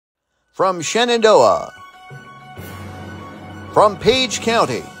From Shenandoah, from Page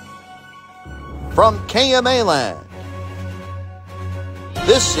County, from KMAland,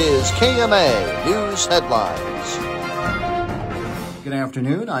 this is KMA News Headlines. Good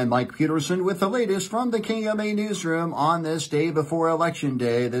afternoon, I'm Mike Peterson with the latest from the KMA Newsroom on this day before Election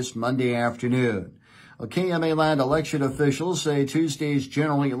Day, this Monday afternoon. KMAland election officials say Tuesday's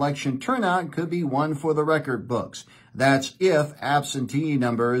general election turnout could be one for the record books. That's if absentee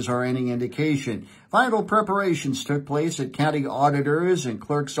numbers are any indication. Final preparations took place at county auditors and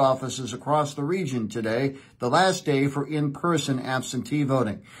clerks' offices across the region today, the last day for in-person absentee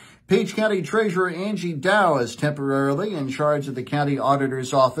voting. Page County Treasurer Angie Dow is temporarily in charge of the county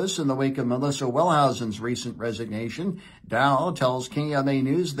auditor's office in the wake of Melissa Wellhausen's recent resignation. Dow tells KMA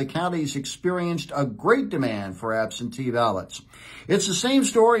News the county's experienced a great demand for absentee ballots. It's the same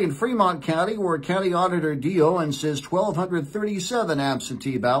story in Fremont County, where County Auditor Deal says 1,237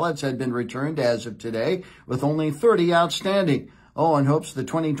 absentee ballots had been returned as of today, with only 30 outstanding. Owen hopes the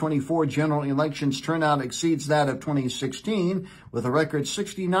 2024 general elections turnout exceeds that of 2016, with a record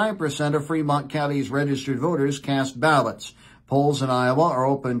 69% of Fremont County's registered voters cast ballots. Polls in Iowa are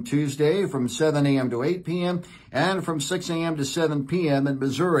open Tuesday from 7 a.m. to 8 p.m. and from 6 a.m. to 7 p.m. in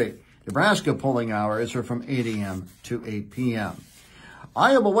Missouri. Nebraska polling hours are from 8 a.m. to 8 p.m.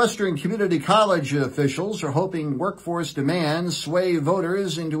 Iowa Western Community College officials are hoping workforce demands sway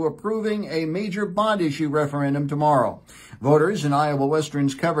voters into approving a major bond issue referendum tomorrow. Voters in Iowa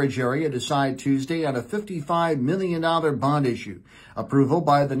Western's coverage area decide Tuesday on a $55 million bond issue. Approval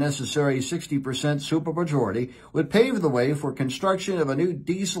by the necessary 60% supermajority would pave the way for construction of a new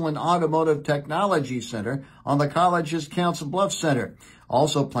diesel and automotive technology center on the college's Council Bluffs Center.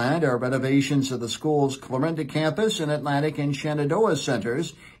 Also planned are renovations of the school's Clarinda campus and Atlantic and Shenandoah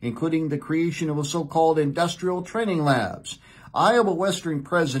centers, including the creation of so-called industrial training labs. Iowa Western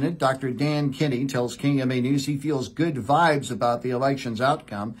President Dr. Dan Kinney tells KMA News he feels good vibes about the election's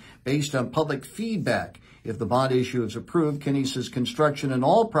outcome based on public feedback. If the bond issue is approved, Kinney says construction in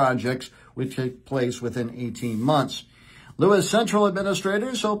all projects would take place within 18 months. Lewis Central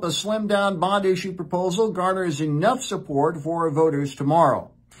administrators hope a slimmed-down bond issue proposal garners enough support for voters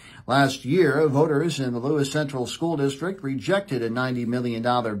tomorrow. Last year, voters in the Lewis Central School District rejected a $90 million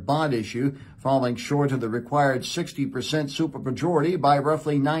bond issue, falling short of the required 60% supermajority by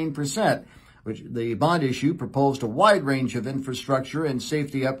roughly 9%. The bond issue proposed a wide range of infrastructure and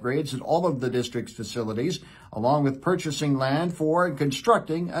safety upgrades at all of the district's facilities, along with purchasing land for and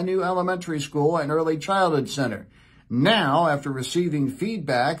constructing a new elementary school and early childhood center. Now, after receiving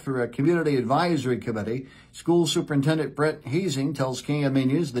feedback through a community advisory committee, School Superintendent Brett Hazing tells KMA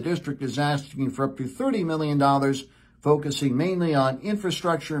News the district is asking for up to $30 million, focusing mainly on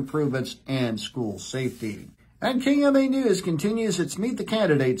infrastructure improvements and school safety. And KMA News continues its Meet the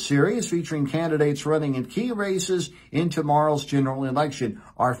Candidates series, featuring candidates running in key races in tomorrow's general election.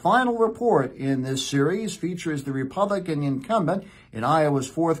 Our final report in this series features the Republican incumbent in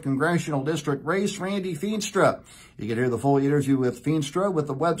Iowa's 4th Congressional District race, Randy Feenstra. You can hear the full interview with Feenstra with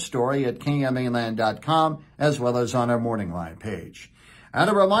the web story at KMAland.com, as well as on our Morning Line page. And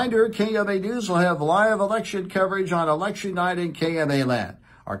a reminder, KMA News will have live election coverage on election night in KMAland.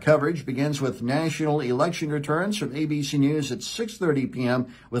 Our coverage begins with national election returns from ABC News at 6:30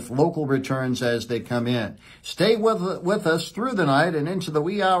 p.m. with local returns as they come in. Stay with us through the night and into the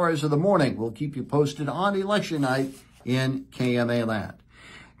wee hours of the morning. We'll keep you posted on election night in KMAland.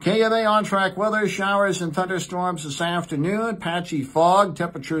 KMA on-track weather, showers and thunderstorms this afternoon, patchy fog,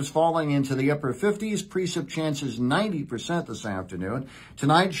 temperatures falling into the upper 50s, precip chances 90% this afternoon.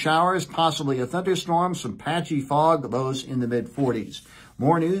 Tonight, showers, possibly a thunderstorm, some patchy fog, lows in the mid-40s.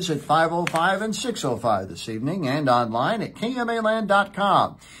 More news at 5:05 and 6:05 this evening and online at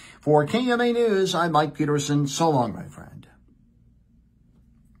KMAland.com. For KMA News, I'm Mike Peterson. So long, my friend.